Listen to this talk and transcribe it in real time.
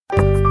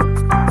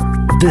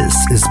This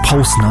is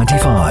Pulse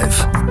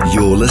 95.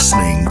 You're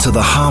listening to the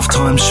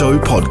Halftime Show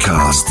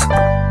podcast.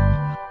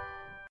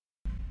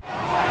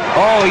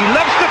 Oh, he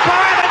loves to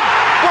fire and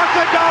what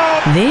a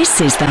goal!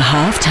 This is the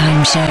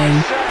Halftime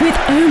Show with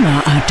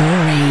Omar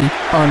Adori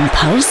on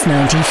Pulse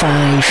 95.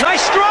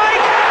 Nice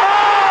strike!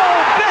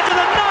 Oh, better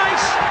than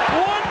nice!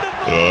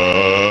 Wonderful!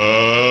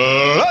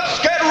 Let's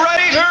get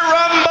ready to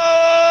rumble!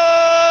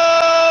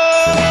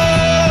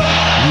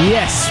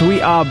 Yes,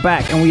 we are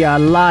back and we are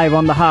live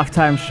on the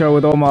Halftime Show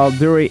with Omar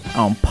Adori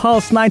on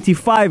Pulse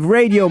 95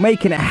 Radio,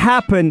 making it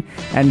happen.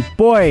 And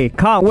boy,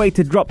 can't wait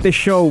to drop this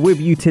show with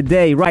you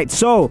today. Right,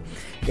 so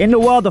in the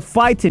world of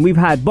fighting, we've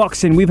had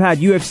boxing, we've had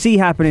UFC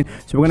happening,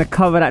 so we're going to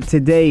cover that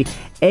today.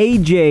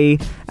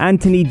 AJ,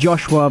 Anthony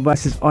Joshua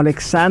versus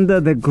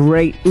Oleksandr the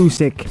Great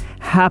Usyk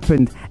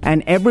happened,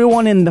 and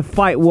everyone in the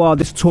fight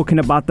world is talking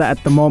about that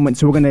at the moment,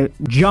 so we're going to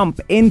jump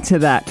into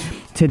that.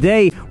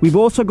 Today, we've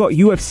also got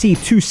UFC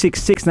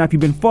 266. Now, if you've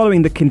been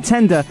following The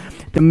Contender,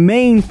 the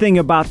main thing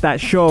about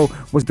that show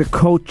was the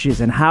coaches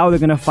and how they're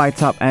going to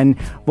fight up, and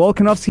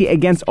Volkanovski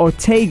against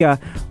Ortega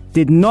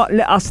did not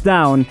let us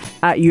down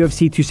at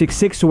UFC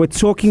 266, so we're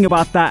talking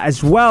about that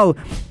as well.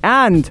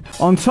 And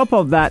on top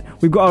of that,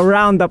 we've got a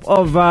roundup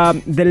of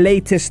the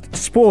latest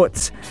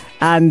sports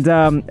and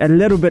a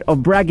little bit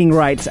of bragging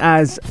rights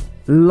as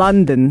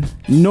London,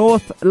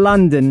 North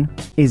London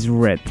is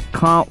red.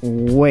 Can't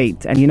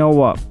wait. And you know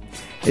what?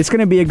 It's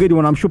going to be a good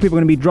one. I'm sure people are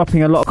going to be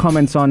dropping a lot of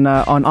comments on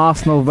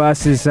Arsenal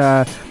versus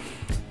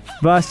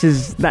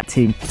that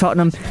team,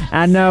 Tottenham,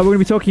 and we're going to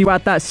be talking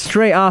about that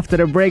straight after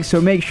the break, so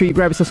make sure you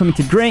grab yourself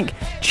something to drink,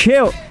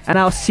 chill, and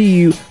I'll see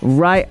you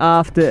right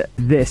after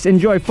this.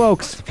 Enjoy,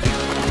 folks.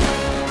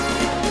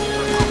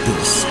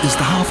 This is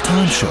the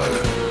Halftime Show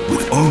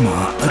with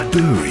Omar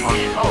Adori.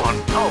 On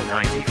Pulse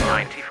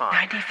 95.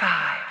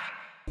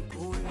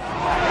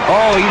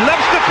 Oh, he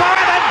loves to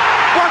fire and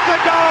what a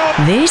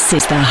goal! This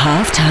is the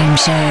Halftime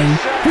Show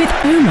with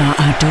Omar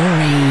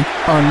Adori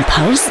on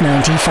Pulse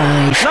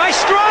 95. Nice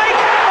strike!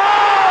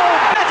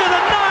 Better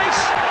than nice!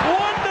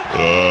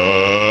 Wonderful!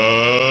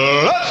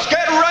 Let's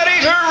get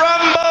ready to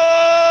rumble!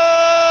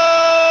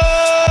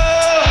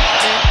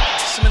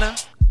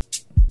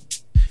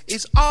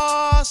 It's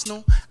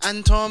Arsenal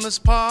and Thomas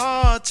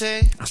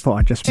Partey. I thought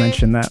I'd just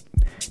mention that.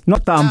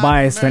 Not that I'm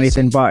biased or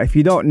anything, but if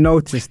you don't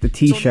notice the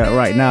t-shirt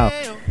right now,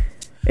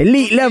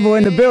 elite level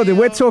in the building.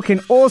 We're talking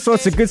all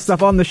sorts of good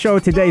stuff on the show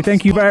today.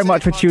 Thank you very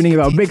much for tuning in.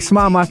 I've got a big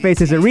smile on my face.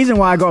 There's a reason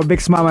why I got a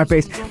big smile on my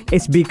face.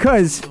 It's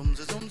because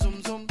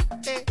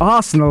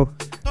Arsenal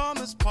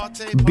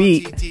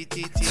beat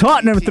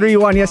Tottenham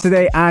 3-1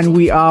 yesterday, and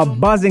we are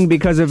buzzing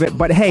because of it.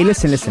 But hey,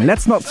 listen,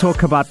 let's not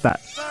talk about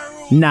that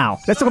now.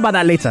 Let's talk about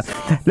that later.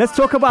 Let's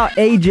talk about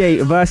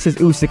AJ versus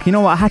Usyk. You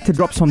know what? I had to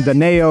drop some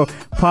Daneo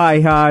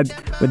pie hard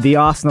with the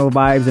Arsenal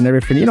vibes and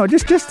everything. You know,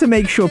 just to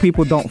make sure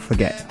people don't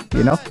forget.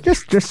 You know,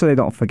 just so they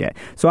don't forget.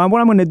 So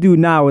what I'm going to do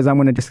now is I'm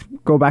going to just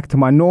go back to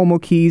my normal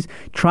keys,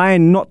 try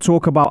and not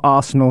talk about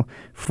Arsenal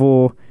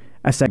for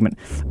a segment.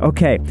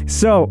 Okay,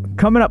 so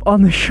coming up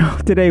on the show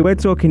today, we're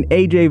talking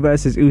AJ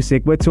versus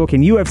Usyk, we're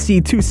talking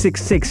UFC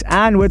 266,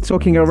 and we're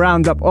talking a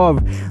roundup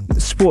of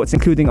sports,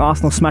 including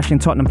Arsenal smashing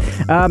Tottenham.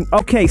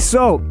 Okay,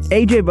 so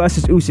AJ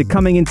versus Usyk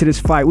coming into this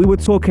fight. We were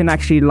talking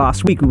actually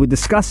last week, we were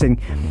discussing,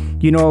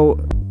 you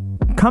know,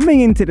 coming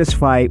into this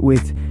fight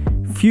with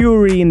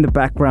Fury in the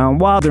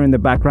background, Wilder in the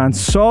background,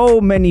 so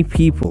many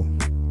people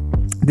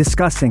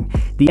discussing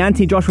the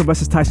Anthony Joshua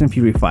versus Tyson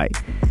Fury fight.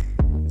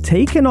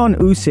 Taking on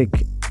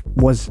Usyk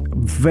was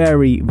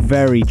very,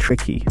 very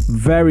tricky.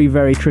 Very,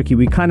 very tricky.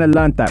 We kind of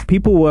learned that.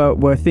 People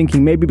were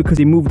thinking maybe because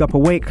he moved up a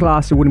weight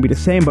class, it wouldn't be the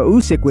same. But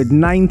Usyk with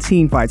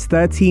 19 fights,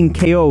 13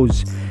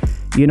 KOs,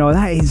 you know,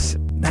 that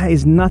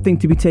is nothing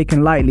to be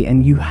taken lightly.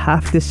 And you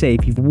have to say,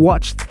 if you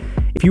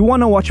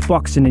want to watch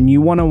boxing and you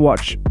want to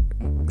watch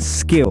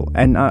skill,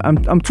 and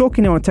I'm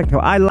talking on a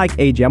technical, I like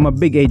AJ. I'm a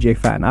big AJ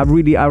fan. I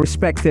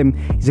respect him.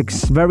 He's a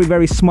very,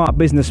 very smart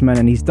businessman,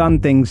 and he's done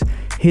things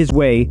his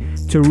way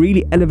to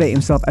really elevate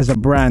himself as a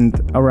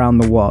brand around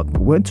the world.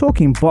 We're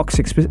talking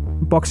boxing,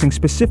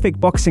 specific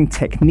boxing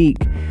technique,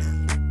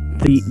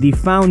 the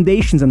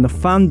foundations and the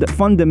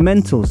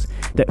fundamentals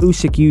that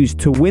Usyk used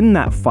to win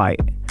that fight,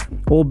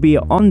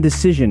 albeit on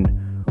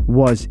decision,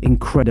 was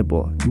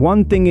incredible.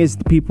 One thing is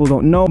people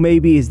don't know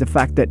maybe is the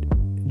fact that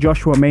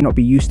Joshua may not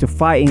be used to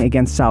fighting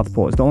against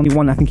southpaws. The only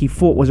one I think he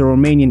fought was a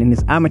Romanian in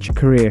his amateur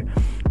career.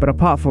 But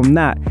apart from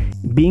that,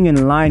 being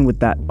in line with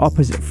that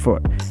opposite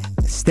foot,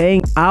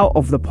 staying out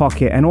of the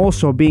pocket, and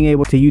also being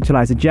able to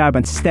utilize a jab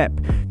and step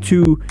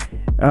to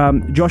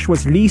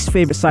Joshua's least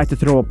favorite side to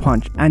throw a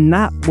punch. And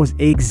that was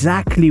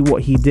exactly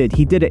what he did.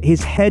 He did it.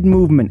 His head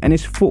movement and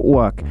his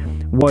footwork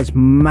was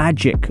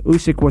magic.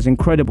 Usyk was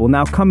incredible.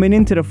 Now, coming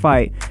into the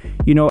fight,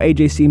 you know,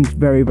 AJ seemed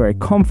very, very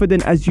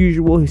confident as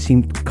usual. He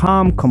seemed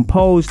calm,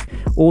 composed.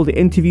 All the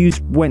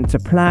interviews went to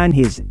plan.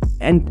 His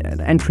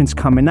entrance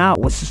coming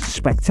out was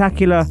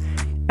spectacular.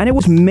 And it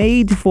was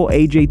made for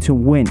AJ to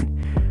win.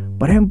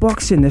 But in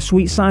boxing, the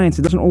sweet science,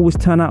 it doesn't always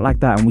turn out like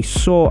that. And we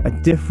saw a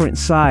different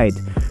side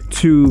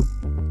to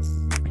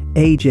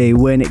AJ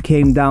when it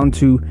came down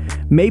to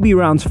maybe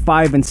rounds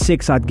 5 and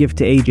 6 I'd give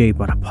to AJ,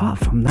 but apart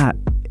from that,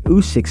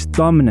 Usyk's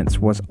dominance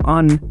was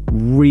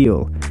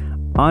unreal,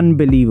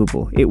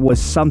 unbelievable. It was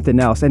something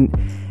else. And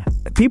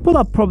people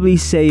are probably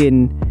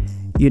saying,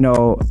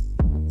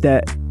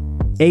 that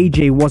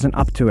AJ wasn't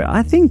up to it.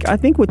 I think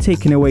we're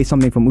taking away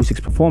something from Usyk's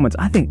performance.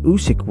 I think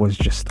Usyk was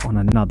just on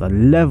another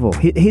level.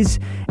 His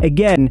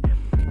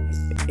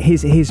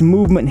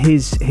movement,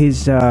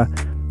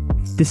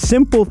 the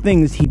simple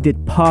things he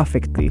did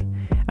perfectly.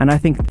 And I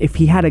think if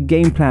he had a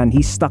game plan,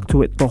 he stuck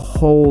to it the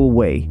whole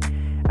way.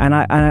 And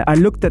I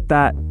looked at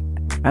that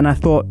and I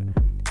thought,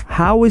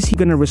 how is he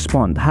going to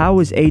respond? How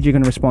is AJ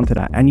going to respond to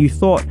that? And you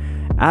thought,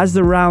 as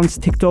the rounds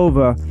ticked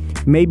over,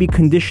 maybe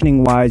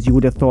conditioning wise, you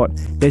would have thought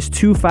there's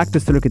two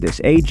factors to look at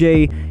this.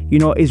 AJ,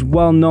 is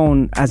well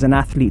known as an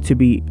athlete to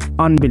be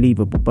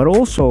unbelievable, but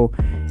also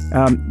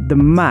the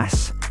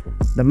mass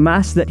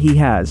that he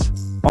has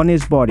on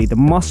his body, the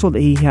muscle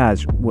that he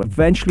has will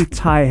eventually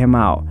tire him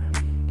out.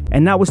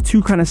 And that was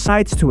two kind of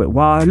sides to it.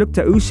 While I looked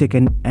at Usyk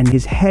and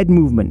his head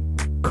movement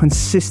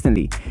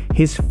consistently,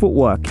 his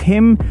footwork,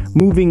 him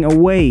moving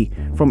away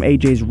from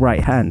AJ's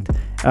right hand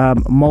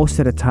most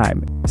of the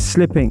time,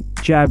 slipping,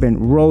 jabbing,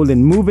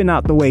 rolling, moving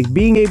out the way,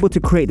 being able to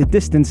create the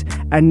distance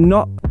and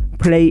not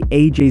play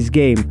AJ's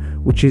game,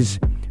 which is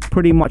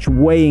pretty much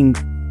weighing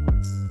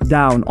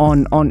down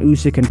on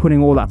Usyk and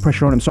putting all that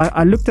pressure on him. So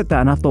I looked at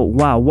that and I thought,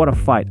 wow, what a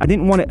fight. I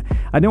didn't want,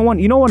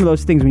 one of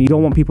those things when you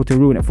don't want people to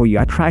ruin it for you.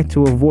 I tried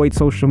to avoid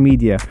social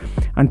media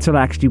until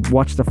I actually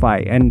watched the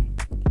fight. And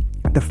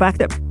the fact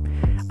that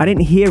I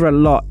didn't hear a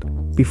lot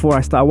before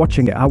I started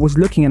watching it, I was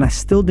looking and I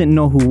still didn't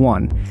know who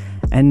won.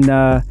 And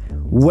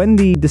when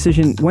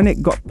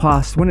it got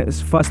past, when it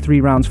was first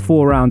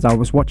 4 rounds, I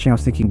was watching, I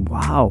was thinking,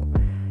 wow,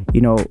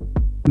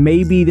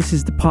 maybe this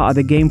is the part of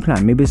the game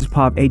plan. Maybe this is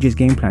part of AJ's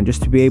game plan,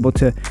 just to be able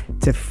to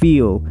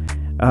feel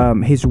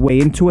his way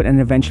into it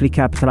and eventually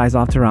capitalize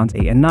after rounds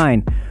 8 and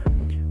 9.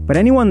 But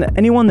anyone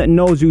that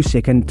knows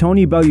Usyk, and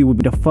Tony Bellew would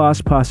be the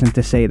first person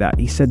to say that.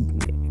 He said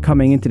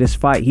coming into this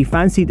fight, he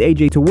fancied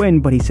AJ to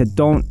win, but he said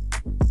don't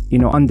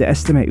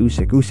underestimate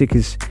Usyk. Usyk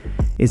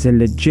is a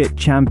legit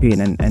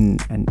champion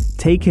and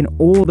taking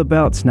all the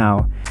belts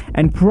now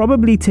and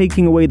probably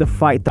taking away the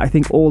fight that I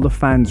think all the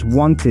fans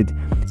wanted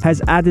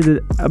has added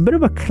a bit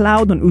of a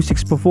cloud on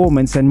Usyk's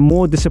performance and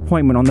more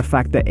disappointment on the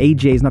fact that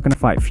AJ is not going to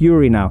fight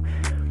Fury now.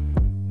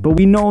 But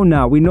we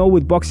know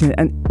with boxing,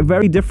 and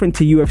very different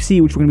to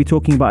UFC, which we're going to be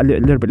talking about a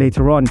little bit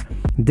later on,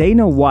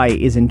 Dana White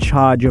is in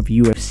charge of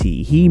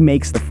UFC. He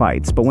makes the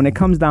fights. But when it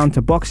comes down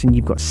to boxing,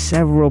 you've got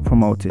several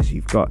promoters.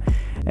 You've got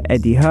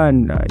Eddie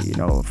Hearn,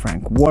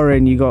 Frank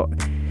Warren, you got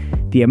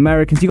the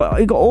Americans, you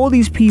got all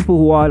these people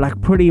who are like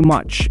pretty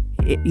much,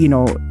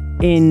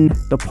 in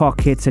the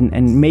pockets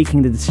and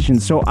making the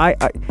decisions. So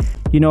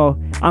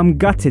I'm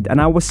gutted,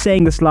 and I was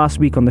saying this last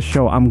week on the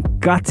show, I'm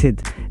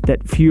gutted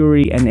that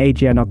Fury and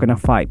AJ are not going to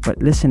fight. But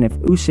listen, if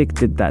Usyk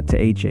did that to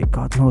AJ,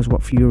 God knows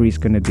what Fury's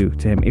going to do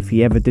to him if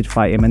he ever did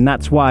fight him. And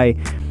that's why,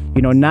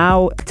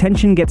 now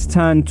attention gets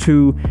turned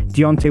to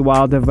Deontay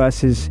Wilder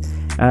versus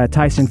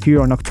Tyson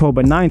Fury on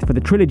October 9th for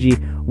the trilogy.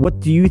 What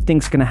do you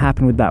think's going to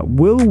happen with that?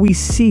 Will we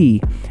see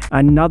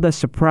another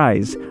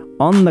surprise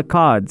on the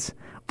cards,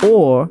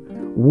 or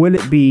will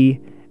it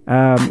be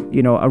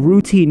a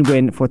routine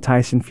win for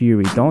Tyson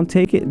Fury? Don't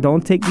take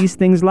these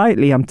things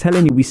lightly. I'm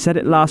telling you, we said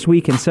it last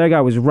week and Sergey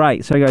was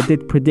right. Sergey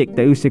did predict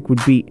that Usyk would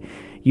beat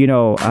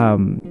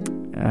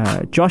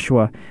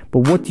Joshua.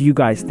 But what do you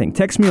guys think?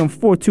 Text me on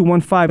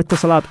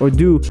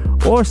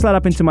 4215 or slide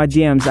up into my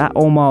DMs at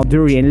Omar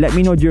Duri and let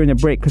me know during the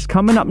break, because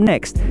coming up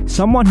next,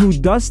 someone who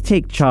does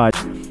take charge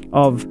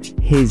of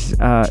his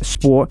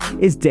sport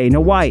is Dana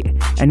White,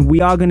 and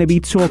we are going to be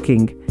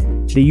talking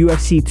the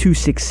UFC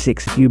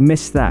 266. If you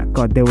missed that,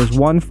 God, there was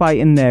one fight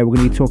in there we're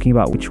going to be talking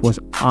about which was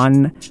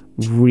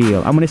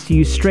unreal. I'm going to see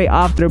you straight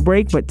after the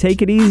break, but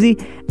take it easy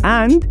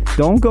and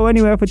don't go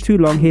anywhere for too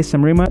long. Here's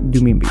some Rima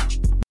Dumimbi.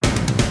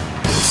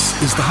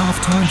 This is the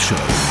Halftime Show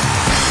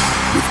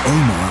with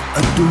Omar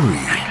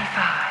Adouri.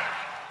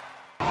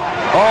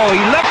 Oh, he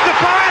left the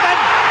fire then.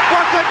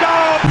 What a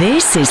goal!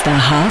 This is the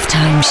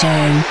Halftime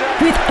Show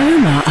with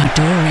Omar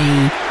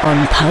Adouri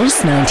on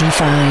Pulse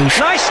 95.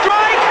 Nice strike!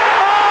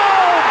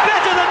 Oh,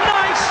 better than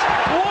nice!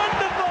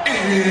 Wonderful!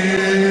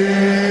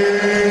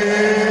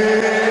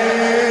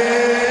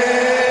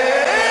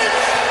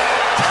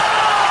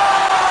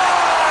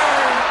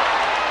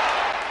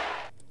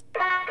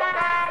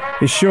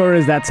 It sure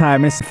is that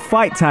time. It's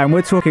fight time.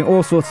 We're talking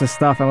all sorts of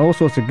stuff and all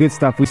sorts of good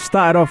stuff. We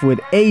started off with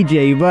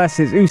AJ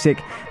versus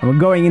Usyk, and we're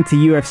going into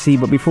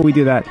UFC. But before we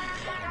do that,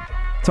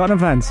 Tottenham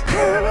fans.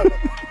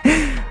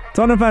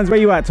 Tottenham fans, where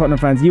you at, Tottenham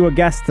fans? You were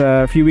gassed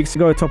a few weeks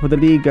ago, top of the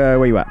league.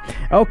 Where you at?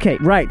 Okay,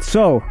 right.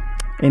 So,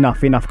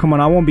 enough. Come on,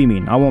 I won't be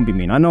mean. I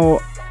know.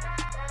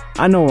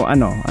 I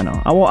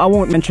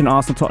won't mention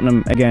Arsenal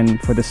Tottenham again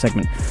for this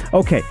segment.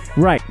 Okay,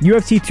 right.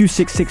 UFC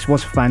 266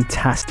 was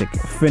fantastic.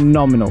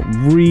 Phenomenal.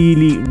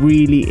 Really,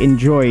 really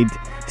enjoyed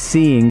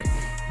seeing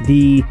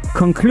the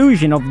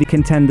conclusion of the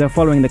Contender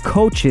following the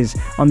coaches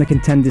on the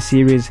Contender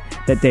series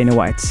that Dana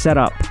White set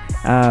up,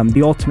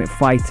 the Ultimate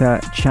Fighter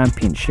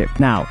Championship.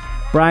 Now,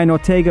 Brian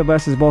Ortega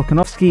versus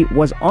Volkanovski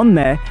was on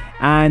there,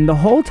 and the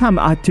whole time,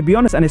 to be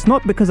honest, and it's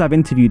not because I've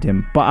interviewed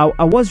him, but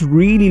I was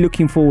really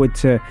looking forward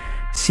to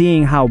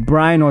seeing how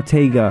Brian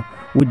Ortega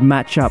would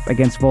match up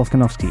against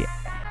Volkanovski.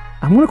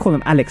 I'm going to call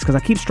him Alex because I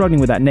keep struggling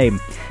with that name.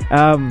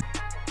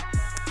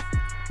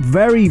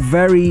 Very,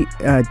 very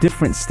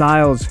different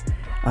styles.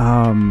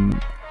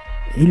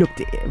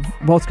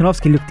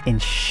 Volkanovski looked in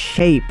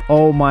shape.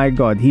 Oh my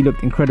God, he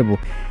looked incredible.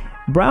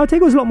 Brian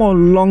Ortega was a lot more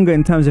longer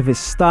in terms of his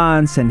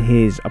stance and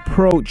his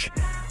approach,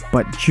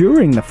 but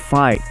during the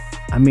fight,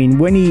 I mean,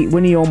 when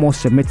he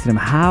almost submitted him,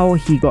 how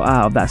he got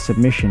out of that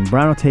submission,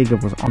 Brian Ortega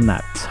was on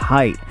that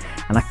tight,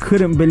 and I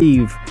couldn't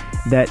believe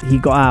that he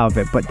got out of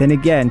it. But then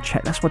again,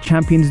 that's what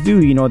champions do,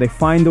 you know, they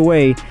find a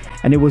way,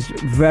 and it was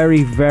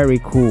very, very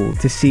cool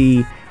to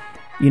see,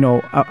 you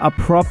know, a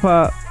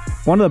proper,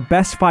 one of the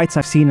best fights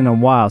I've seen in a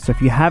while. So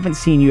if you haven't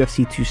seen UFC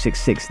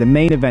 266, the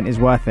main event is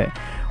worth it.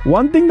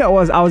 One thing that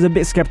I was a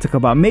bit skeptical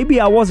about, maybe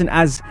I wasn't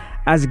as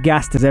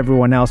gassed as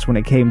everyone else when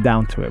it came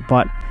down to it,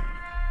 but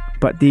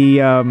the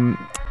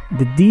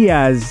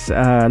Diaz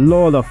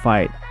Lawler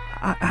fight,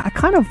 I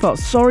kind of felt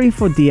sorry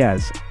for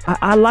Diaz.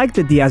 I like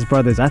the Diaz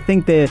brothers. I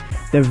think they're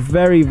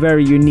very,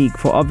 very unique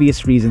for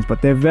obvious reasons,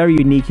 but they're very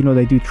unique. You know,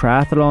 they do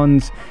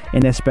triathlons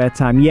in their spare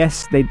time.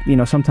 Yes, they, you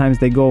know, sometimes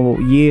they go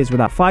years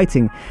without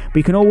fighting, but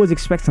you can always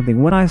expect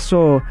something. When I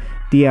saw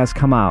Diaz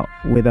come out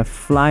with a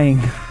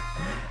flying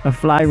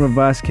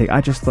reverse kick,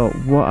 I just thought,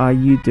 what are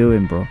you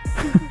doing, bro?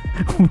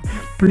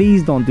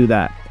 Please don't do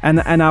that.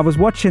 And I was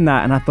watching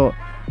that and I thought,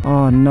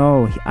 oh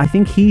no, I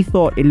think he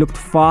thought it looked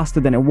faster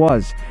than it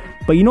was.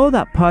 But you know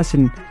that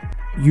person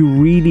you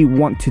really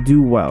want to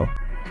do well?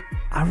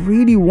 I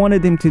really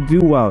wanted him to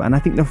do well, and I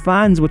think the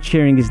fans were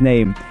cheering his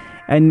name.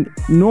 And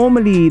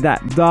normally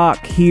that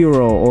dark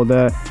hero, or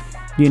the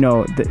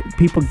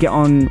people get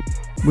on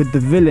with the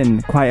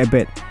villain quite a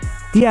bit.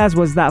 Diaz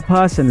was that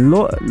person.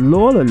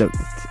 Lawler looked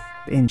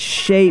in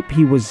shape.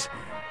 He was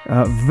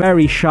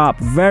very sharp,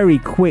 very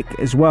quick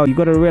as well. You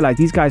got to realize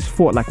these guys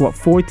fought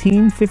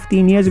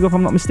 15 years ago, if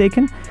I'm not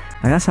mistaken.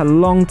 That's a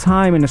long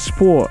time in a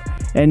sport.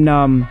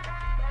 And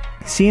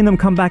seeing them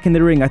come back in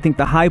the ring, I think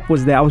the hype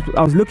was there. I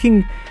was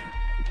looking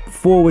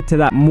forward to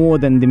that more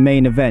than the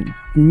main event,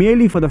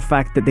 merely for the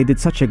fact that they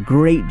did such a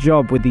great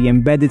job with the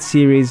embedded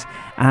series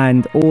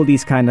and all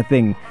these kind of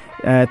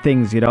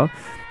things, you know.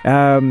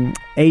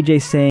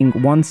 AJ saying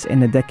once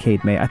in a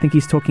decade, mate. I think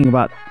he's talking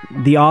about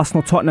the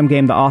Arsenal-Tottenham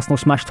game, the Arsenal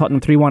smashed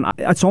Tottenham 3-1.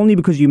 It's only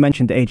because you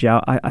mentioned it,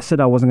 AJ. I said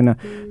I wasn't going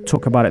to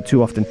talk about it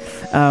too often.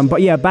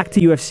 But yeah, back to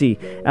UFC.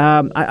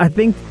 I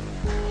think,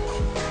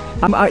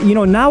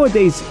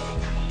 nowadays,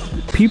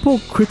 people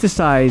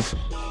criticize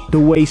the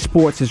way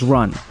sports is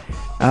run,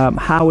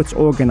 how it's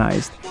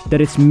organized,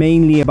 that it's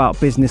mainly about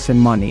business and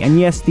money. And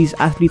yes, these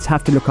athletes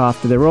have to look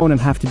after their own and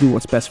have to do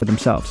what's best for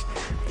themselves.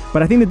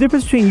 But I think the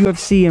difference between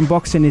UFC and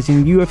boxing is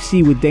in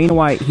UFC with Dana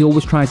White, he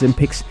always tries and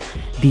picks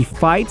the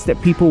fights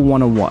that people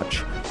want to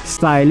watch.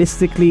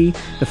 Stylistically,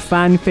 the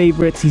fan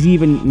favorites. He's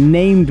even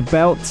named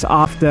belts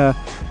after,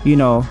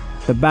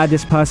 the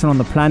baddest person on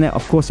the planet.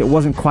 Of course, it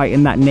wasn't quite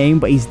in that name,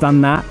 but he's done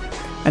that.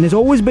 And there's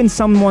always been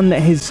someone that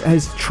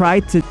has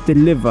tried to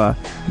deliver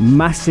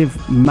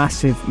massive,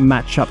 massive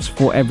matchups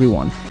for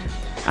everyone.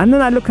 And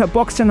then I look at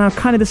boxing and I'm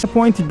kind of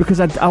disappointed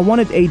because I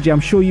wanted AJ, I'm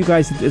sure you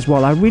guys did as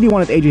well. I really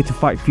wanted AJ to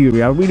fight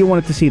Fury. I really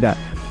wanted to see that.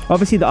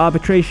 Obviously, the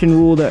arbitration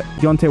rule that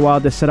Deontay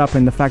Wilder set up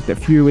and the fact that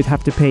Fury would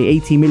have to pay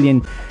 $80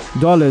 million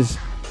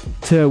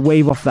to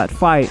waive off that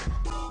fight,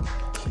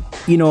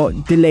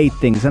 delayed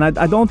things. And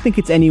I don't think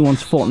it's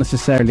anyone's fault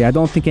necessarily. I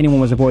don't think anyone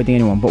was avoiding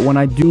anyone. But when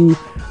I do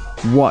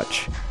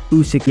watch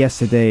Usyk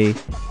yesterday,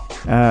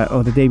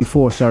 or the day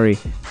before,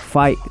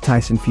 fight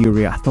Tyson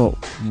Fury, I thought,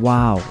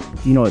 wow,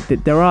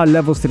 there are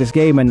levels to this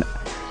game. And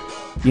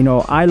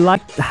I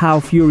liked how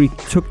Fury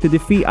took the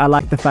defeat. I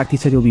like the fact he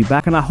said he'll be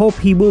back, and I hope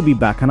he will be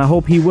back, and I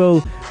hope he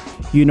will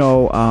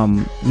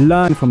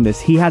learn from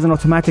this. He has an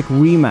automatic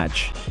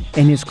rematch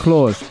in his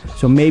clause,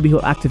 so maybe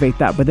he'll activate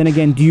that. But then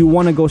again, do you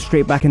want to go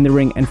straight back in the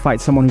ring and fight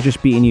someone who's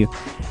just beaten you?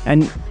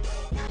 And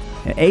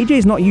AJ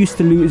is not used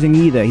to losing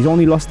either. He's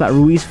only lost that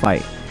Ruiz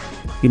fight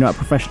at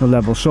professional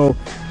level, so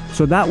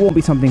that won't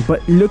be something.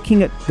 But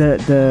looking at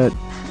the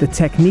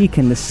technique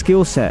and the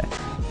skill set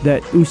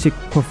that Usyk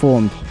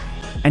performed,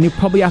 and you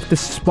probably have to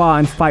spar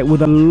and fight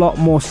with a lot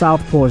more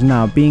southpaws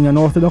now, being an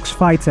orthodox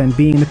fighter and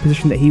being in the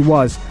position that he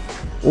was,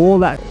 all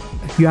that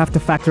you have to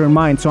factor in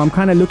mind. So I'm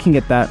kind of looking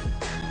at that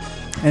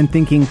and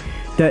thinking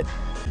that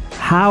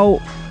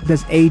how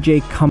does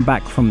AJ come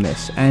back from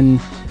this? And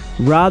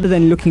rather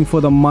than looking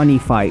for the money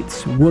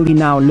fights, will he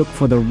now look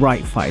for the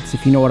right fights,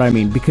 if you know what I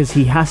mean? Because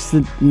he has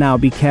to now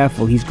be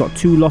careful. He's got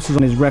 2 losses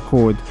on his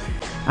record,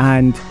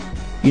 and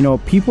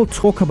people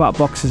talk about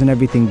boxers and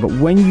everything, but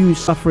when you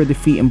suffer a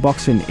defeat in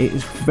boxing, it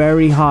is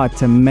very hard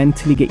to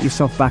mentally get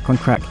yourself back on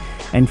track.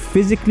 And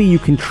physically you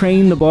can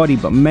train the body,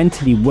 but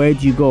mentally, where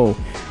do you go?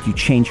 Do you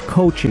change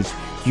coaches?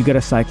 Do you get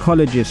a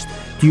psychologist?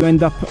 Do you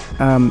end up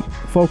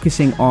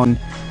focusing on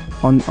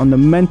the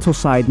mental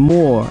side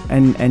more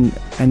and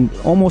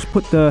almost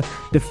put the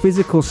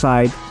physical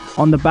side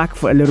on the back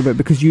foot a little bit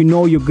because you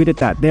know you're good at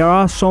that? There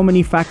are so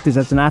many factors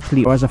as an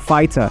athlete or as a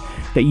fighter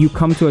that you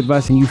come to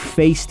adversity and you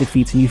face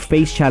defeats and you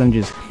face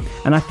challenges.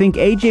 And I think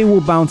AJ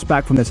will bounce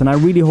back from this, and I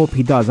really hope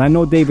he does. I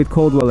know David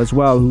Caldwell as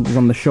well, who was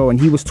on the show,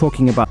 and he was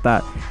talking about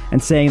that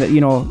and saying that,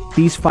 you know,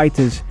 these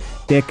fighters,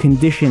 they're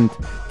conditioned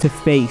to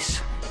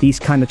face these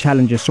kind of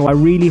challenges. So I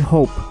really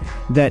hope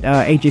that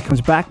AJ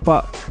comes back.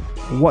 But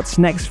what's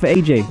next for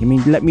AJ? I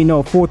mean, let me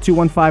know.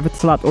 4215 at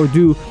Salat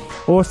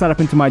or slide up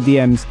into my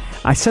DMs.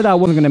 I said I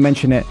wasn't going to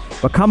mention it,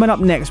 but coming up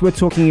next, we're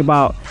talking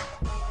about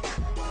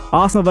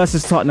Arsenal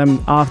versus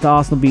Tottenham after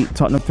Arsenal beat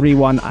Tottenham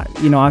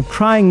 3-1. You know, I'm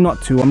trying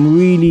not to. I'm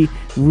really,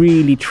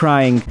 really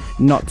trying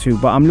not to.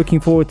 But I'm looking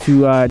forward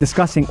to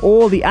discussing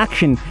all the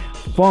action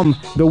from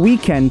the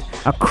weekend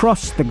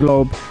across the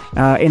globe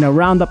in a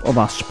roundup of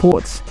our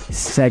sports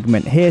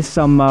segment. Here's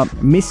some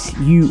Miss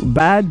You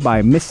Bad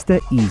by Mr.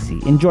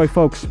 Easy. Enjoy,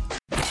 folks.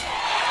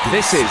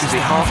 This is the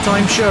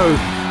Halftime Show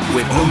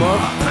with Umar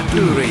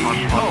Nouri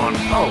on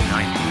Pulse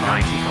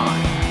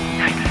 95.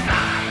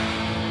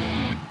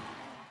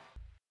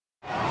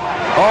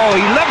 Oh,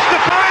 he loves the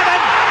fire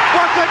then.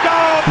 What a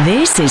goal!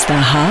 This is the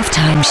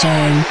Halftime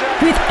Show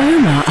with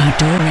Omar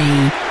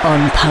Adori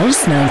on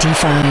Pulse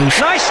 95.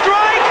 Nice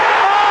strike!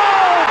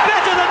 Oh,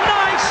 better than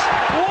nice!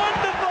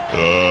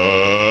 Wonderful!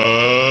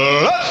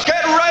 Let's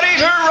get ready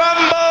to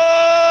rumble!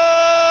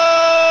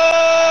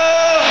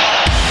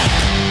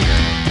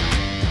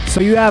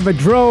 So you have a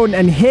drone,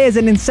 and here's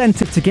an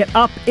incentive to get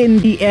up in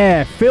the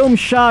air. Film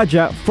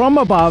Sharjah from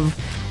above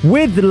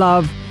with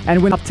love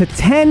and win up to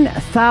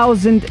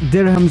 10,000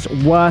 dirhams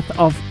worth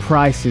of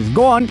prizes.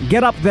 Go on,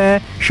 get up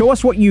there, show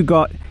us what you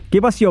got,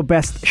 give us your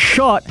best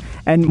shot,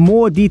 and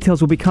more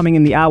details will be coming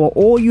in the hour.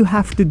 All you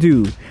have to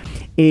do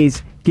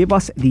is give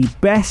us the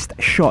best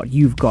shot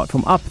you've got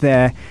from up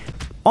there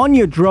on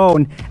your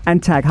drone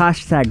and tag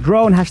hashtag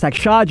drone, hashtag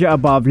Sharjah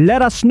above.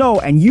 Let us know,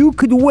 and you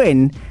could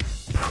win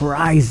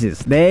prizes.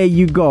 There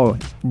you go,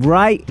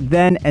 right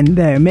then and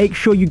there. Make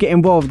sure you get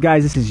involved,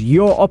 guys. This is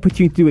your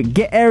opportunity to do it.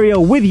 Get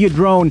aerial with your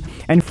drone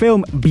and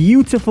film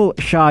beautiful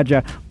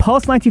Sharjah.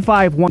 Pulse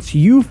 95 wants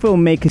you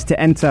filmmakers to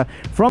enter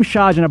from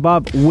Sharjah and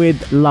above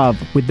with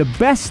love, with the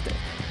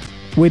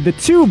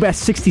two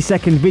best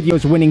 60-second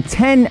videos winning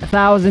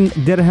 10,000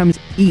 dirhams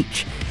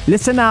each.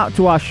 Listen out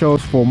to our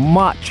shows for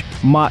much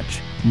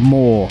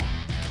more.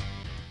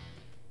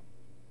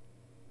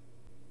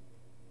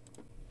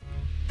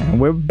 And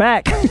we're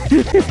back.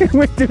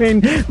 We're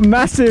doing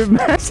massive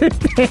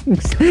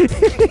things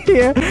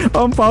here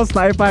on Pulse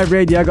 95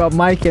 Radio. I got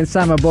Mike and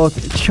Sam are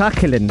both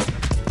chuckling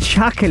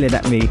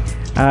at me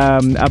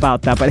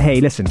about that. But hey,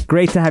 listen,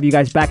 great to have you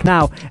guys back.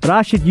 Now,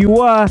 Rashid, you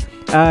were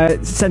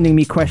sending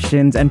me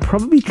questions and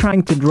probably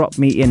trying to drop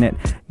me in it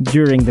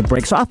during the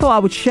break. So I thought I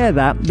would share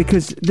that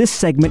because this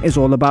segment is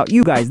all about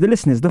you guys, the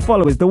listeners, the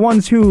followers, the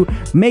ones who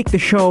make the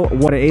show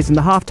what it is. And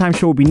the halftime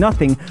show will be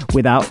nothing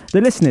without the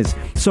listeners.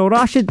 So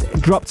Rashid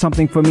dropped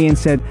something for me and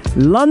said,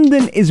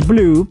 London is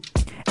blue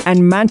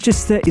and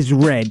Manchester is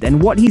red.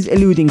 And what he's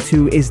alluding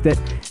to is that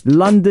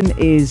London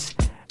is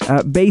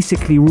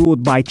basically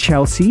ruled by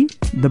Chelsea,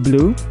 the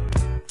blue,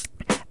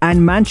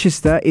 and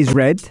Manchester is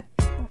red.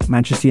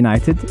 Manchester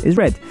United is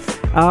red.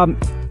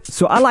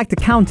 So I like to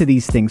counter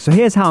these things. So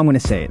here's how I'm going to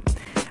say it.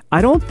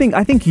 I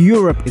think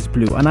Europe is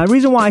blue. And the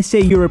reason why I say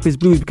Europe is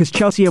blue is because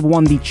Chelsea have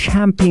won the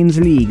Champions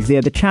Leagues.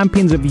 They're the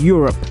champions of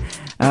Europe.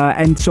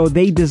 And so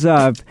they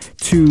deserve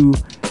to,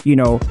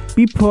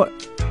 be put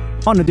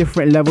on a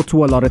different level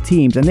to a lot of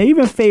teams. And they're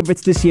even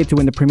favourites this year to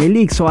win the Premier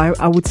League. So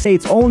I would say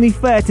it's only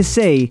fair to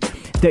say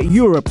that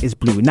Europe is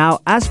blue. Now,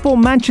 as for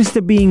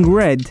Manchester being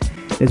red,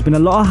 there's been a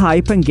lot of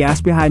hype and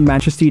gas behind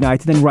Manchester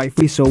United, and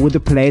rightfully so, with the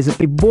players that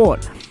they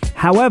bought.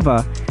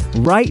 However,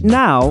 right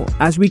now,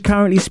 as we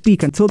currently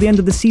speak, until the end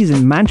of the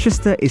season,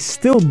 Manchester is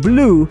still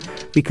blue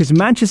because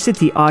Manchester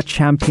City are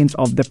champions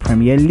of the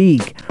Premier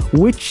League.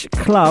 Which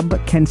club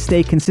can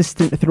stay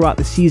consistent throughout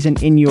the season,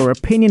 in your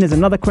opinion, is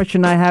another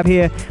question I have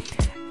here.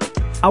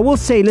 I will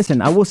say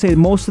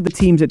most of the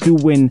teams that do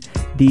win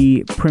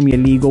the Premier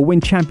League or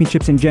win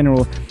championships in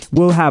general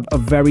will have a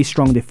very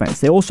strong defense.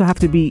 They also have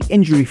to be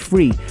injury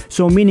free.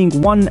 So meaning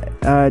one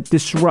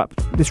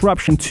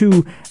disruption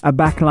to a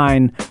back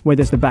line,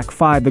 whether it's the back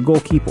five, the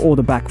goalkeeper or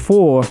the back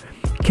four,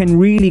 can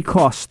really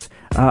cost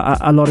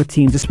a lot of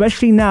teams,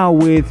 especially now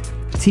with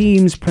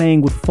teams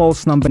playing with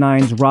false number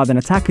 9s rather than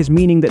attackers,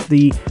 meaning that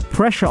the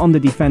pressure on the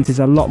defense is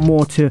a lot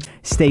more to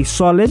stay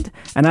solid.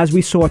 And as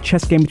we saw a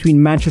chess game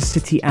between Manchester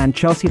City and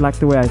Chelsea, like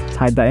the way I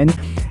tied that in,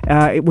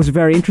 it was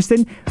very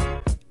interesting.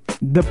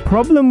 The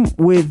problem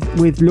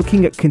with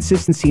looking at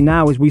consistency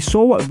now is we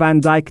saw what Van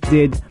Dijk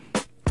did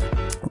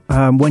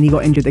when he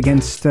got injured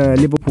against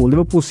Liverpool.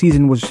 Liverpool's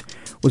season was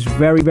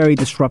very, very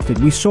disrupted.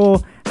 We saw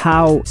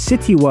how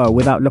City were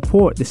without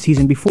Laporte the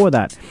season before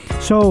that.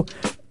 So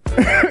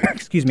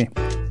excuse me.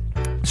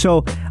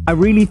 So I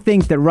really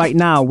think that right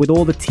now, with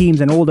all the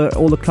teams and all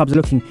the clubs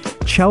looking,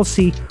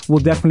 Chelsea will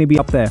definitely be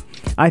up there.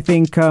 I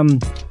think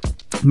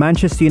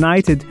Manchester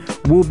United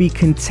will be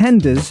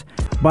contenders,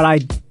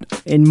 but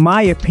in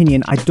my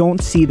opinion, I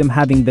don't see them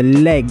having the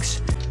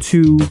legs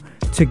to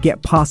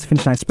get past the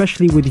finish line,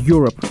 especially with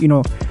Europe.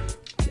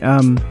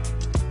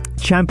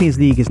 Champions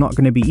League is not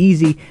going to be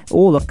easy.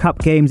 All the cup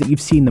games that you've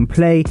seen them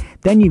play.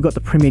 Then you've got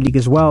the Premier League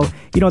as well.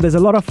 There's a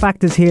lot of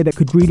factors here that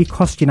could really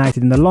cost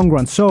United in the long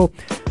run. So,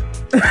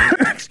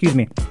 excuse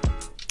me.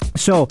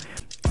 So,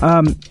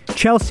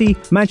 Chelsea,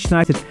 Manchester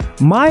United,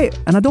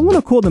 and I don't want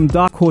to call them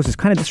dark horses,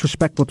 kind of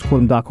disrespectful to call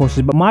them dark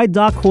horses, but my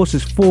dark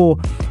horses for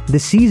the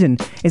season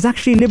is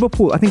actually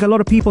Liverpool. I think a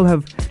lot of people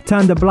have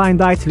turned a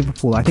blind eye to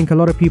Liverpool. I think a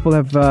lot of people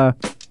have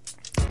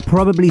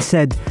probably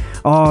said,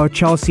 oh,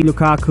 Chelsea,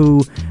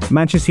 Lukaku,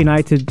 Manchester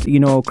United,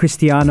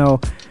 Cristiano,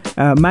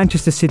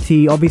 Manchester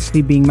City,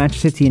 obviously being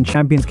Manchester City and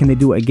champions, can they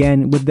do it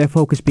again? With their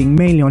focus being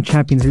mainly on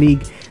Champions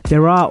League,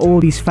 there are all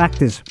these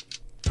factors.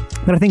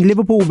 But I think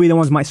Liverpool will be the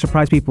ones that might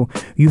surprise people.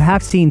 You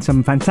have seen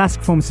some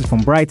fantastic performances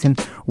from Brighton,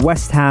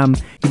 West Ham,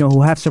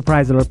 who have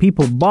surprised a lot of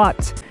people.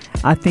 But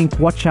I think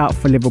watch out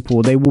for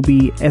Liverpool. They will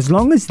be, as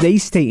long as they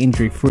stay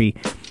injury-free,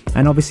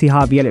 and obviously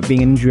Harvey Elliott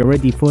being an injury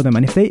already for them.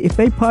 And if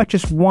they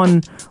purchase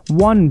one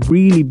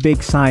really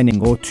big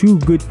signing or two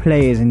good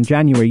players in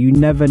January, you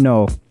never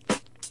know.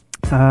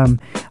 I've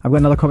got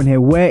another comment here.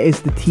 Where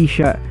is the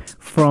t-shirt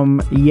from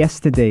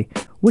yesterday?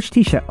 Which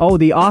t-shirt? Oh,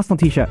 the Arsenal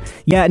t-shirt.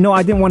 Yeah, no,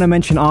 I didn't want to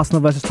mention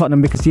Arsenal versus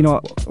Tottenham because,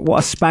 what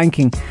a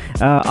spanking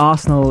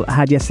Arsenal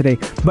had yesterday.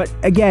 But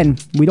again,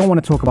 we don't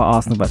want to talk about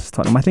Arsenal versus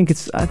Tottenham. I think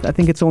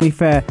it's only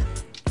fair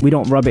we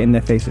don't rub it in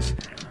their faces.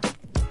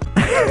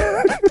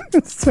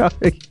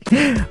 Sorry,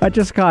 I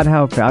just can't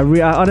help it. I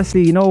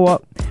honestly, you know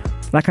what?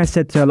 Like I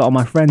said to a lot of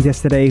my friends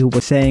yesterday who were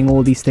saying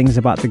all these things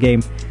about the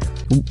game,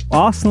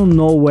 Arsenal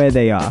know where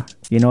they are.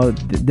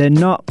 They're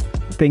not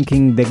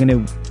thinking they're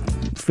going to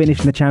finish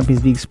in the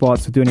Champions League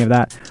spots or do any of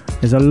that.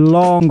 There's a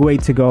long way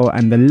to go,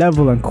 and the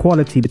level and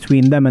quality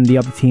between them and the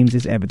other teams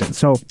is evident.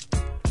 So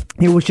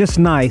it was just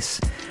nice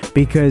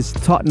because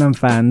Tottenham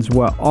fans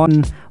were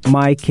on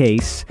my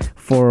case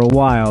for a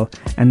while,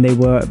 and they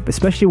were,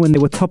 especially when they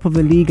were top of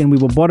the league and we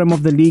were bottom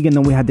of the league, and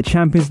then we had the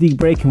Champions League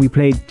break and we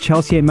played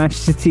Chelsea and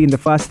Manchester City in the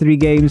first 3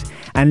 games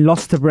and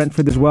lost to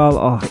Brentford as well.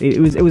 Oh, it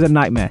was a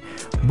nightmare.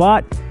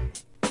 But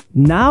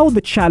now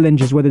the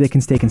challenge is whether they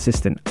can stay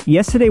consistent.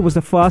 Yesterday was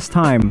the first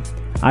time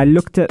I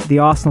looked at the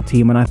Arsenal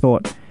team and I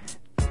thought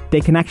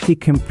they can actually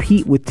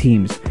compete with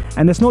teams.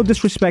 And there's no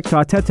disrespect to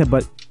Arteta,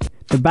 but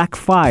the back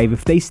 5,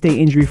 if they stay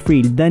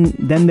injury-free, then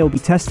they'll be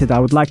tested. I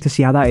would like to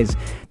see how that is.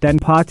 Then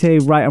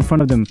Partey right in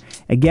front of them,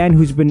 again,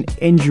 who's been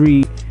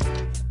injury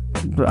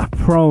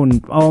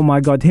prone. Oh my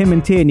God, him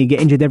and Tierney get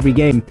injured every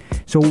game.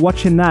 So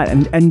watching that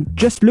and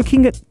just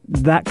looking at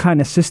that kind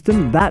of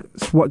system,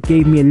 that's what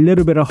gave me a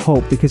little bit of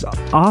hope, because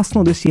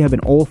Arsenal this year have been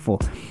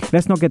awful.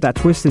 Let's not get that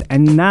twisted.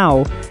 And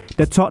now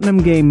the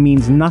Tottenham game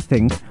means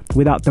nothing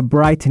without the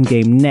Brighton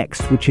game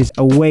next, which is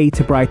away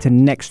to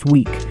Brighton next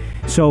week.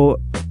 So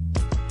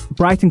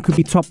Brighton could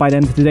be top by the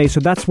end of the day. So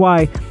that's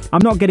why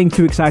I'm not getting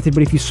too excited.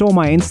 But if you saw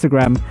my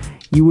Instagram,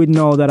 you would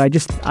know that I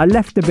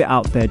left a bit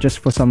out there just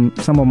for some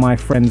of my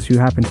friends who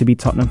happen to be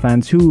Tottenham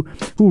fans who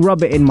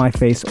rub it in my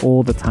face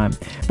all the time.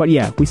 But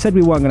yeah, we said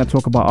we weren't going to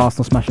talk about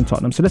Arsenal smashing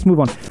Tottenham. So let's move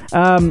on.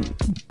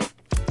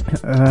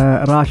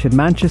 Rashid,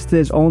 Manchester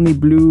is only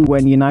blue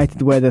when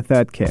United wear the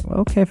 3rd kit.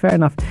 Okay, fair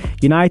enough.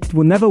 United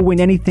will never win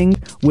anything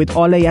with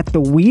Ole at the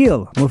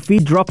wheel.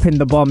 Mufid dropping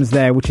the bombs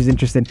there, which is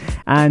interesting.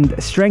 And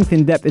strength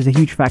in depth is a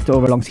huge factor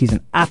over a long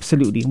season.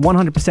 Absolutely,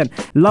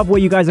 100%. Love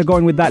where you guys are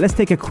going with that. Let's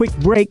take a quick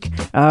break.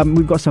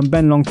 We've got some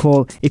Ben Long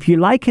call. If you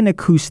like an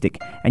acoustic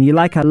and you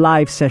like a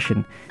live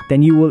session,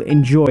 then you will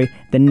enjoy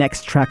the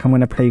next track I'm going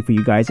to play for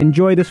you guys.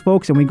 Enjoy this,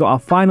 folks, and we got our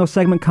final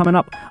segment coming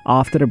up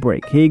after the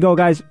break. Here you go,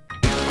 guys.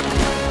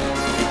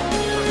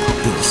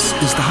 This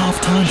is the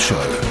Halftime Show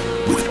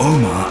with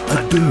Omar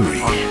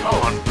Adouri.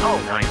 On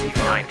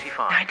 95.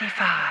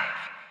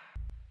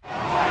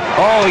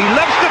 Oh, he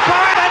loves the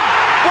fire and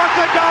what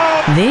a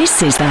goal!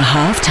 This is the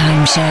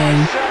Halftime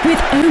Show with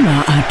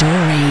Omar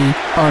Adouri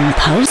on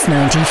Pulse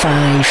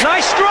 95.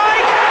 Nice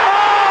strike!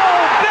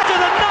 Oh, better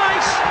than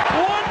nice!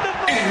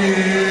 Wonderful!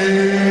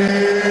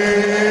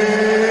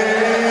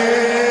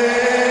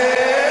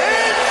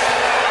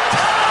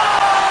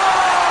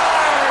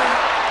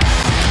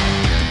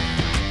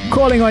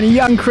 Calling on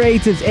young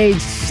creatives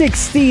aged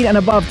 16 and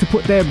above to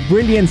put their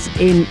brilliance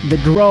in the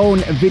drone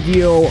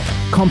video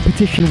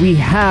competition. We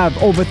have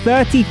over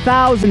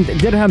 30,000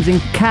 dirhams in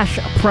cash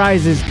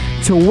prizes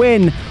to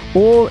win.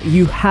 All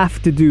you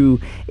have to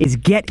do is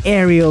get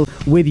aerial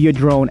with your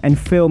drone and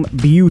film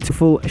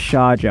beautiful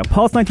Sharjah.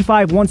 Pulse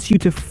 95 wants you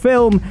to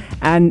film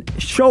and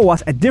show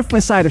us a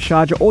different side of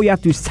Sharjah. All you have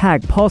to do is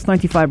tag Pulse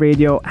 95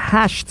 Radio,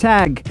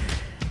 hashtag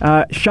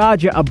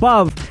Sharjah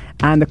above,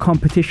 and the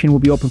competition will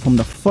be open from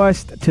the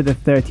 1st to the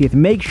 30th.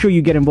 Make sure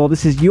you get involved.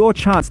 This is your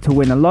chance to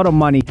win a lot of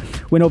money.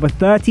 Win over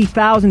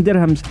 30,000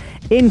 dirhams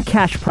in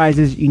cash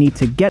prizes. You need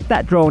to get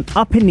that drone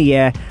up in the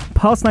air.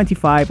 Pulse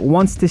 95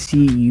 wants to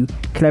see you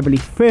cleverly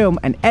film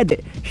and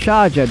edit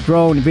Sharjah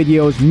drone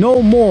videos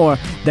no more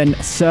than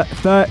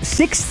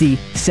 60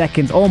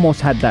 seconds. Almost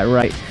had that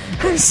right.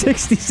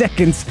 60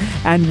 seconds.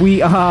 And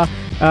we are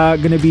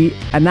going to be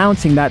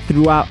announcing that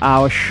throughout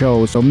our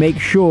show. So make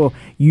sure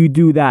you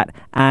do that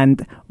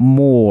and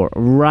more.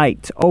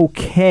 Right.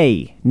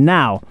 Okay.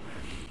 Now,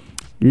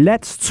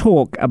 let's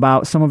talk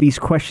about some of these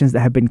questions that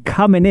have been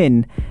coming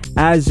in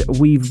as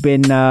we've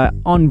been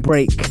on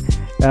break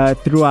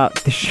throughout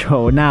the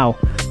show. Now,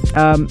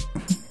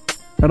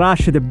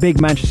 Rashid, a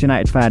big Manchester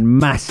United fan,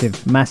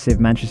 massive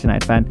Manchester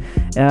United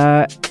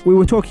fan. We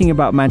were talking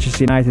about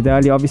Manchester United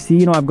earlier. Obviously,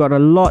 you know, I've got a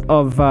lot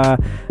of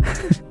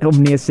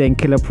Omnia saying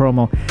killer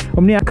promo.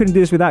 Omnia, I couldn't do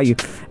this without you.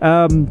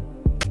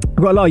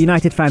 I've got a lot of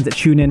United fans that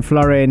tune in,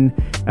 Florin,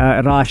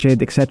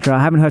 Rashid, etc. I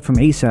haven't heard from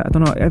Asa. I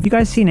don't know. Have you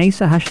guys seen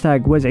Asa?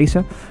 Hashtag where's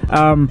Asa?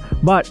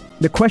 But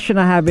the question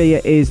I have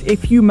here is,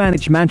 if you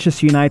manage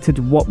Manchester United,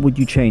 what would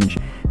you change?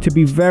 To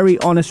be very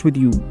honest with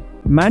you,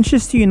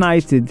 Manchester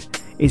United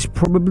is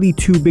probably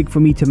too big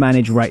for me to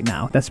manage right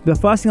now. That's the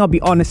first thing. I'll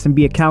be honest and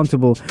be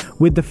accountable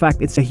with the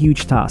fact it's a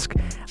huge task.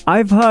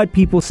 I've heard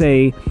people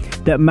say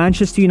that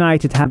Manchester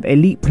United have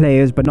elite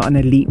players but not an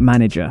elite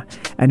manager.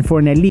 And for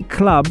an elite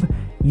club,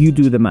 you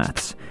do the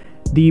maths.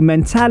 The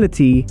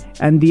mentality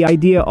and the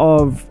idea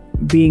of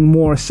being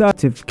more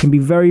assertive can be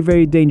very,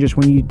 very dangerous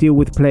when you deal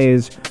with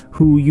players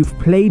who you've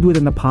played with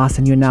in the past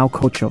and you're now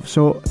coach of.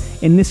 So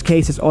in this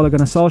case, it's Ole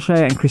Gunnar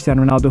Solskjaer and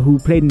Cristiano Ronaldo, who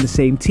played in the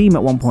same team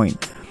at one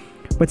point.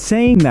 But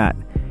saying that,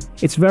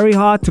 it's very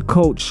hard to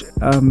coach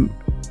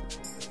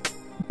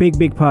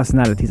big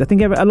personalities. I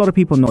think a lot of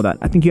people know that.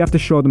 I think you have to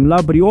show them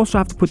love, but you also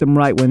have to put them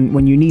right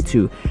when you need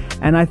to.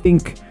 And I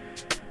think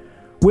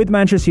with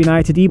Manchester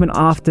United, even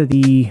after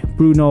the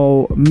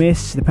Bruno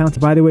miss, the penalty,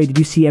 by the way, did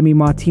you see Emi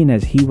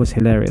Martinez? He was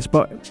hilarious.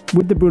 But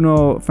with the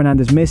Bruno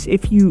Fernandes miss,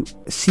 if you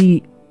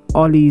see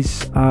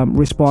Ollie's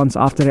response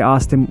after they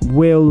asked him,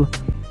 will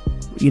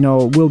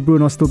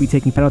Bruno still be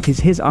taking penalties?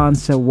 His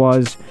answer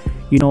was,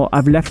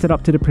 I've left it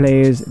up to the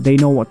players. They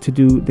know what to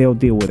do. They'll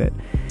deal with it.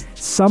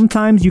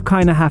 Sometimes you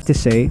kind of have to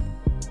say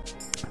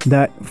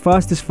that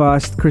first is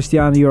first.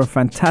 Cristiano, you're a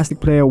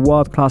fantastic player,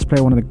 world-class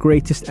player, one of the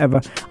greatest ever.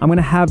 I'm going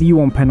to have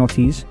you on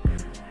penalties.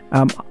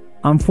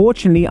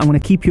 Unfortunately, I'm going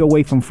to keep you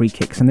away from free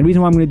kicks. And the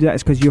reason why I'm going to do that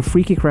is because your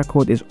free kick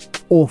record is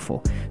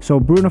awful. So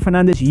Bruno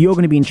Fernandes, you're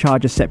going to be in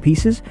charge of set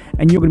pieces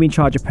and you're going to be in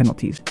charge of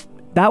penalties.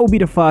 That would be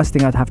the first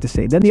thing I'd have to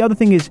say. Then the other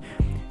thing is,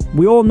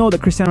 we all know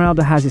that Cristiano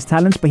Ronaldo has his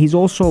talents, but he's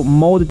also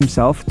molded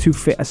himself to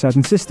fit a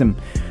certain system.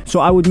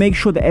 So I would make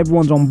sure that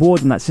everyone's on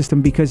board in that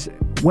system, because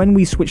when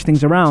we switch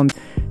things around,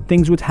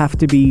 things would have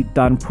to be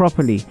done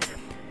properly.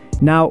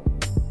 Now,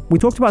 we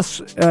talked about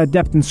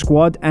depth in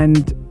squad,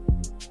 and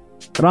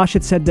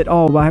Rashid said that,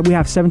 we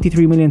have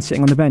 73 million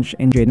sitting on the bench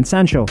in Jadon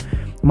Sancho.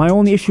 My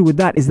only issue with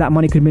that is that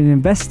money could have been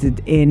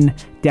invested in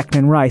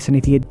Declan Rice, and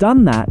if he had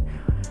done that,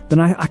 then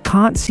I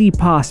can't see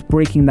past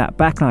breaking that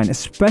backline,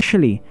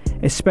 especially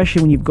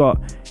when you've got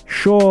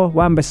Shaw,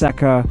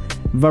 Wan-Bissaka,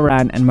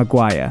 Varane and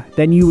Maguire.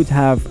 Then you would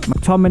have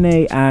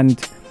McTominay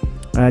and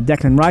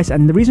Declan Rice.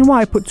 And the reason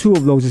why I put two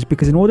of those is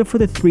because in order for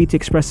the three to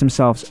express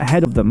themselves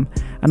ahead of them,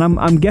 and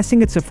I'm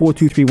guessing it's a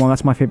 4-2-3-1,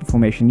 that's my favorite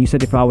formation. You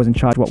said if I was in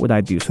charge, what would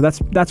I do? So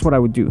that's what I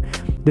would do.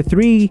 The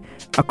three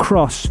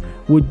across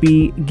would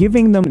be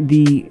giving them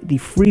the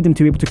freedom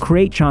to be able to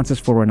create chances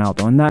for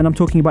Ronaldo. And I'm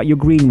talking about your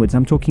Greenwoods,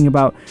 I'm talking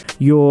about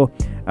your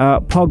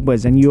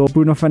Pogbas and your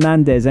Bruno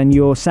Fernandes and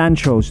your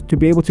Sanchos, to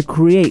be able to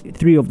create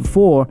 3 of the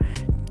 4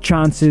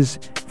 chances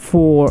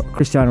for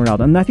Cristiano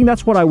Ronaldo. And I think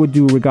that's what I would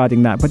do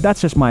regarding that, but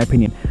that's just my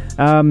opinion.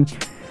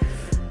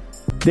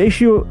 The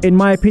issue, in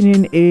my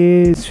opinion,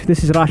 is,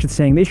 this is Rashid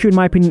saying, the issue in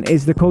my opinion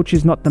is the coach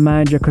is not the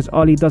manager, because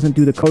Ollie doesn't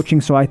do the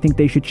coaching, so I think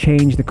they should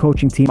change the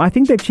coaching team. I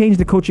think they've changed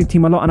the coaching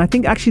team a lot, and I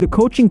think actually the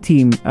coaching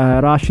team,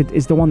 Rashid,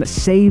 is the one that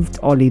saved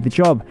Ollie the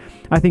job.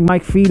 I think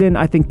Mike Phelan,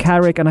 I think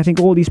Carrick, and I think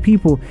all these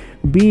people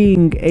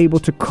being able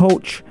to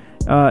coach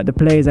the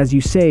players, as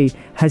you say,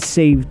 has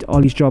saved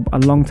Ollie's job a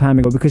long time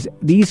ago, because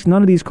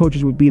none of these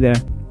coaches would be there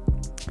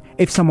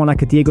if someone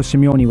like a Diego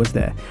Simeone was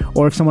there,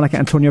 or if someone like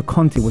Antonio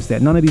Conte was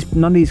there. None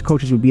of these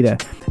coaches would be there,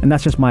 and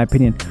that's just my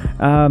opinion.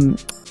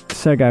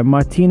 Sergei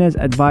Martinez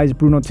advised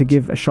Bruno to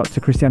give a shot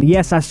to Cristiano.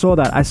 Yes, I saw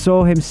that. I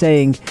saw him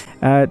saying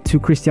to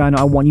Cristiano,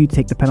 I want you to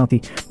take the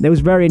penalty. That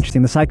was very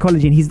interesting, the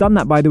psychology, and he's done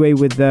that, by the way,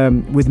 with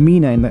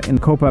Mina in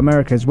Copa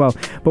America as well.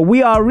 But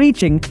we are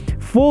reaching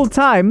full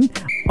time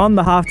on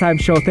the halftime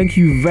show. Thank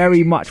you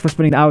very much for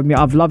spending the hour with me.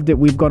 I've loved it.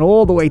 We've gone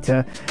all the way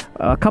to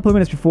a couple of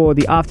minutes before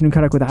the afternoon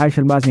karak with Aisha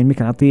Al-Bazmi and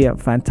Mikel Atiyah.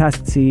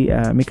 Fantastic to see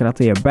Mikel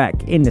Atiyah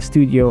back in the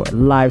studio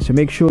live. So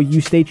make sure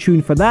you stay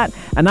tuned for that.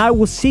 And I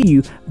will see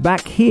you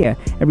back here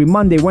every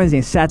Monday, Wednesday,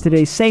 and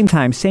Saturday, same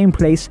time, same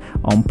place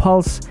on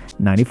Pulse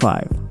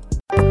 95.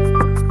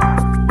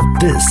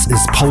 This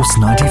is Pulse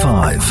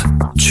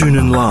 95. Tune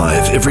in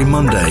live every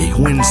Monday,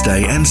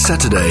 Wednesday, and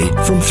Saturday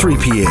from 3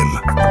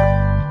 p.m.